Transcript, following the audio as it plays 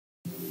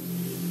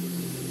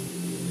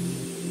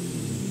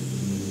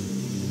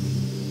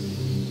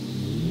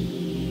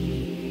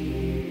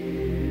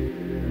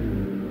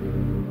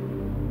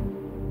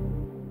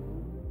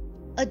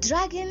A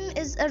dragon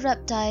is a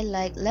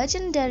reptile-like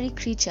legendary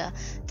creature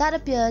that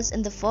appears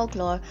in the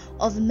folklore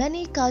of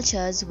many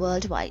cultures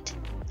worldwide.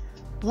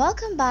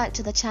 Welcome back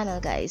to the channel,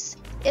 guys.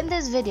 In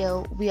this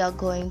video, we are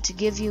going to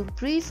give you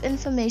brief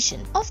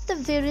information of the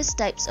various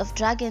types of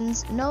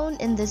dragons known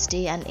in this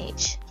day and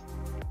age.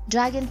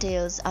 Dragon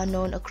tales are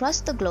known across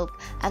the globe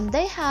and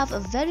they have a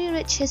very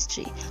rich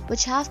history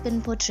which have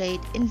been portrayed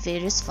in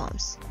various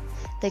forms.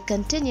 They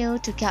continue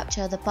to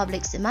capture the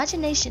public's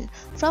imagination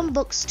from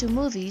books to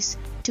movies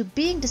to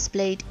being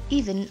displayed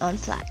even on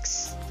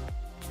flags.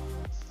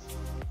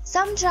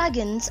 Some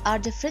dragons are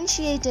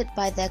differentiated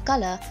by their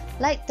color,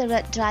 like the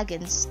red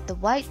dragons, the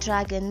white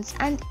dragons,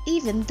 and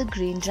even the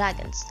green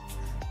dragons.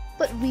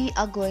 But we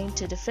are going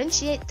to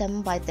differentiate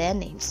them by their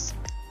names.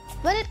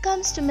 When it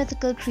comes to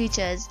mythical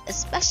creatures,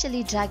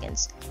 especially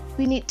dragons,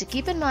 we need to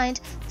keep in mind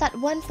that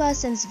one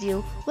person's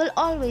view will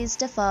always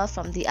differ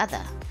from the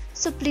other.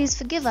 So please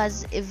forgive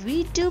us if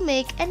we do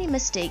make any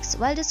mistakes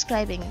while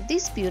describing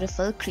these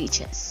beautiful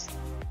creatures.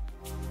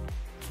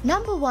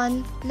 Number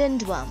 1.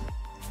 Lindworm.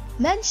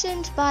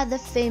 Mentioned by the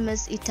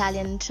famous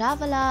Italian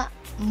traveler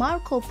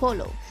Marco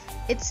Polo,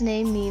 its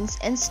name means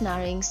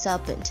ensnaring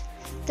serpent.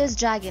 This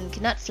dragon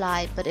cannot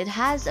fly, but it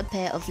has a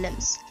pair of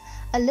limbs.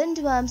 A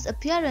lindworm's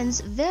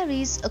appearance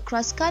varies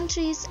across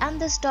countries and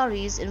the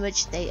stories in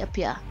which they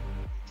appear.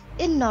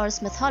 In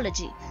Norse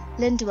mythology,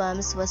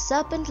 lindworms were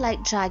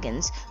serpent-like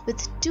dragons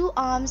with 2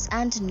 arms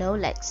and no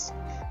legs.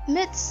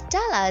 Myths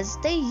tell us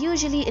they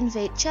usually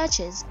invade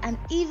churches and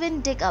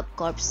even dig up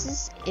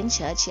corpses in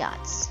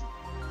churchyards.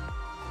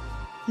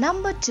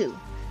 Number 2.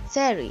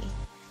 Fairy.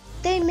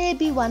 They may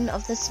be one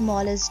of the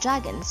smallest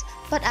dragons,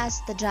 but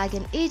as the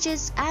dragon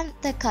ages and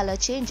their color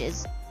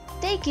changes,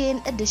 they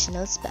gain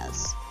additional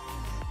spells.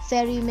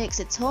 Fairy makes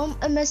its home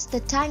amidst the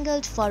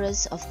tangled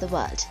forests of the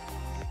world.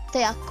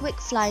 They are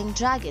quick-flying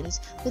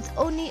dragons with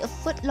only a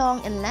foot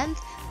long in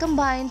length,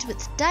 combined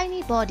with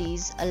tiny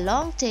bodies, a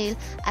long tail,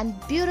 and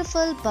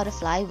beautiful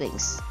butterfly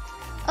wings.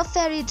 A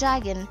fairy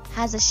dragon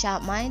has a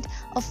sharp mind,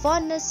 a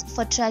fondness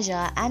for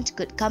treasure and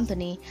good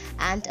company,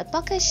 and a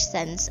puckish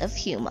sense of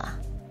humor.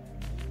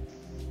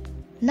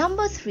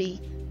 Number 3.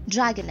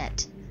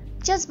 Dragonet.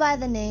 Just by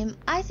the name,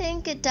 I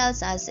think it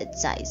tells us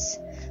its size.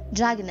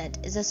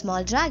 Dragonet is a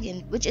small dragon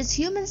which is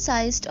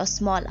human-sized or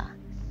smaller.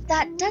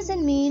 That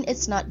doesn't mean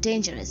it's not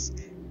dangerous.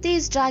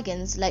 These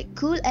dragons like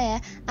cool air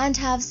and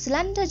have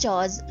slender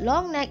jaws,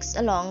 long necks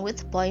along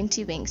with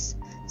pointy wings.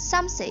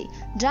 Some say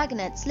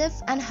dragonets live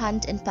and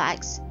hunt in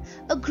packs.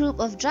 A group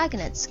of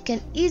dragonets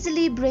can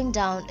easily bring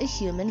down a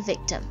human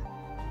victim.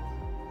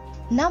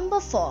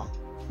 Number 4.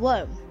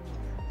 Worm.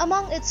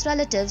 Among its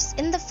relatives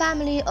in the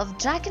family of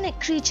draconic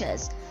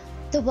creatures,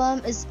 the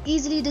worm is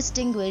easily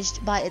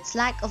distinguished by its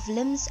lack of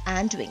limbs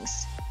and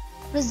wings.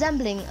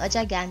 Resembling a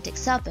gigantic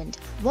serpent,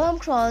 worm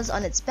crawls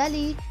on its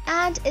belly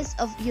and is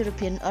of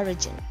European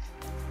origin.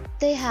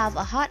 They have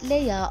a hard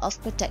layer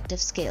of protective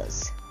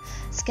scales.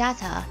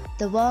 Scatha,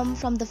 the worm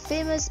from the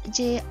famous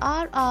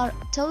J.R.R.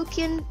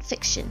 Tolkien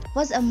fiction,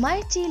 was a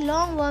mighty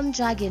longworm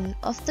dragon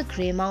of the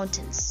Grey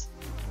Mountains.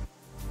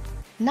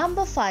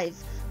 Number 5.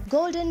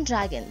 Golden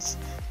dragons.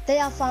 They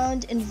are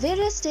found in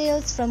various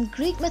tales from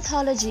Greek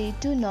mythology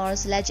to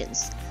Norse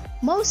legends.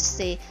 Most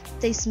say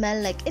they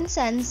smell like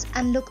incense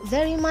and look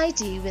very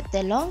mighty with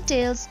their long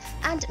tails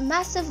and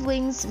massive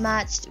wings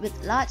matched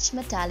with large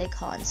metallic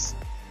horns.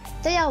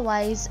 They are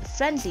wise,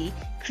 friendly,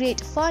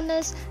 create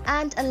fondness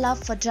and a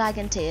love for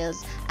dragon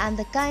tales and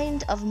the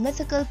kind of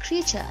mythical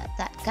creature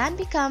that can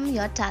become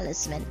your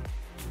talisman.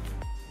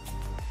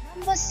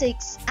 Number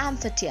 6.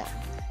 Amphithea.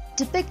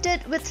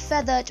 Depicted with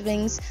feathered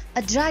wings,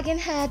 a dragon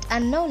head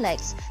and no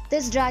legs,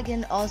 this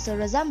dragon also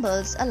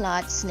resembles a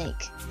large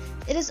snake.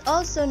 It is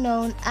also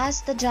known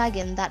as the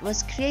dragon that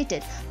was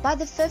created by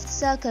the 5th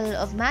circle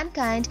of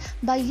mankind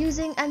by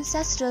using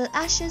ancestral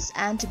ashes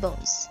and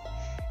bones.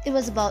 It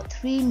was about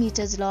 3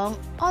 meters long,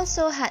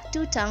 also had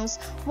 2 tongues,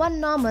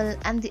 one normal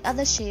and the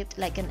other shaped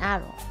like an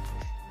arrow.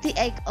 The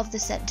egg of the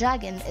said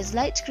dragon is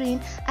light green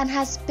and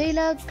has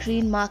paler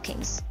green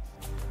markings.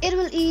 It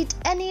will eat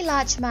any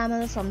large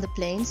mammal from the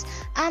plains,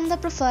 and the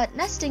preferred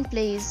nesting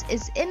place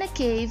is in a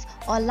cave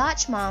or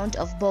large mound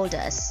of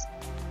boulders.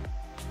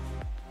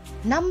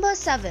 Number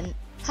 7.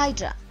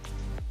 Hydra.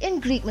 In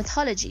Greek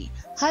mythology,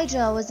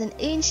 Hydra was an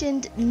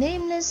ancient,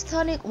 nameless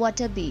chthonic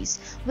water beast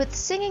with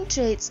singing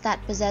traits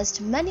that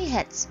possessed many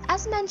heads,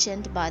 as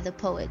mentioned by the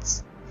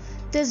poets.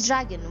 This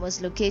dragon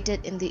was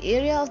located in the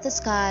area of the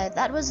sky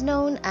that was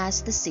known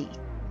as the sea.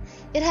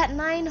 It had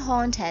 9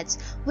 horned heads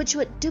which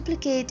would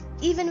duplicate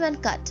even when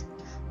cut,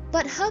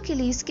 but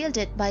Hercules killed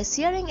it by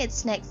searing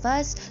its neck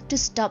first to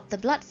stop the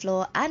blood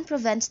flow and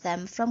prevent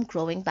them from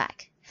growing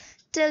back.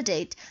 Till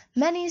date,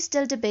 many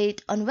still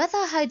debate on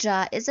whether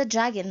Hydra is a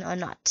dragon or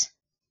not.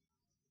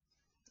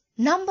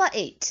 Number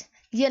 8.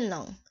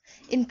 Yinlong.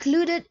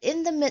 Included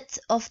in the myth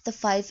of the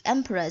 5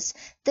 emperors,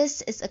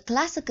 this is a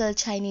classical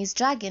Chinese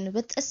dragon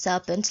with a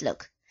serpent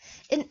look.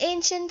 In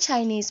ancient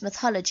Chinese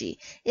mythology,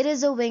 it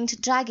is a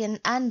winged dragon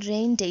and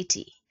rain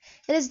deity.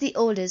 It is the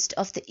oldest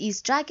of the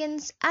East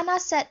dragons and are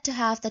said to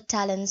have the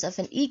talons of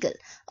an eagle,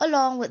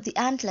 along with the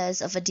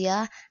antlers of a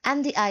deer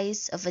and the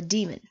eyes of a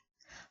demon.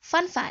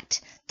 Fun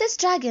fact, this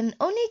dragon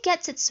only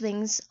gets its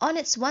wings on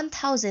its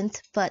 1000th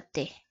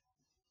birthday.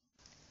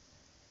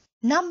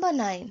 Number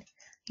 9.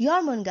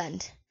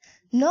 Jormungand.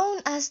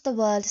 Known as the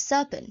World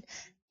Serpent,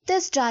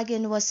 this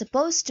dragon was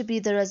supposed to be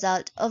the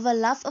result of a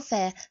love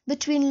affair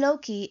between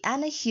Loki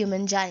and a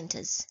human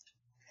giantess.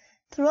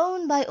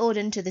 Thrown by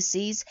Odin to the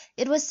seas,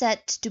 it was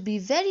said to be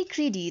very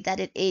greedy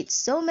that it ate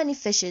so many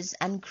fishes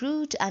and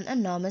grew to an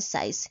enormous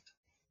size.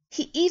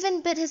 He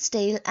even bit his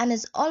tail and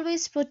is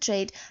always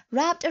portrayed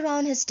wrapped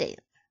around his tail.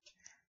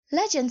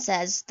 Legend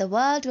says the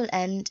world will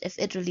end if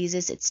it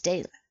releases its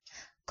tail.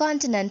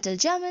 Continental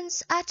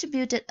Germans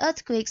attributed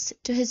earthquakes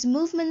to his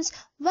movements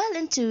well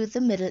into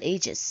the Middle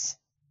Ages.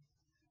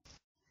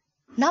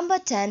 Number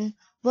 10.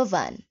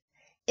 Wyvern.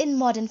 In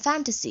modern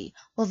fantasy,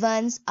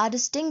 wyverns are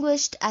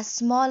distinguished as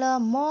smaller,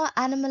 more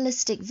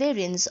animalistic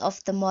variants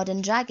of the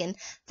modern dragon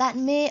that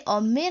may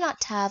or may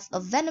not have a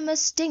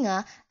venomous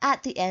stinger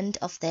at the end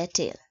of their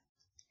tail.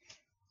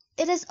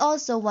 It is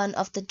also one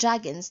of the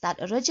dragons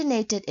that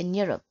originated in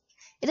Europe.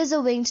 It is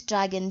a winged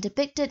dragon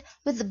depicted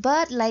with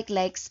bird-like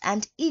legs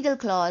and eagle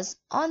claws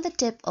on the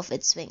tip of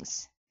its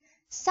wings.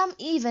 Some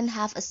even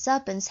have a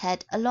serpent's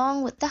head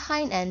along with the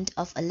hind end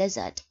of a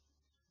lizard.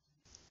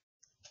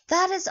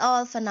 That is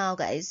all for now,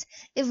 guys.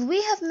 If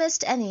we have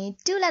missed any,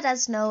 do let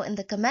us know in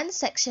the comment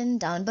section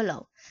down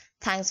below.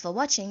 Thanks for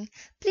watching.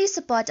 Please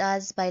support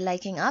us by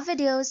liking our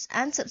videos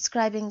and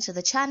subscribing to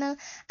the channel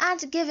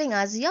and giving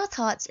us your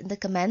thoughts in the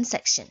comment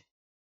section.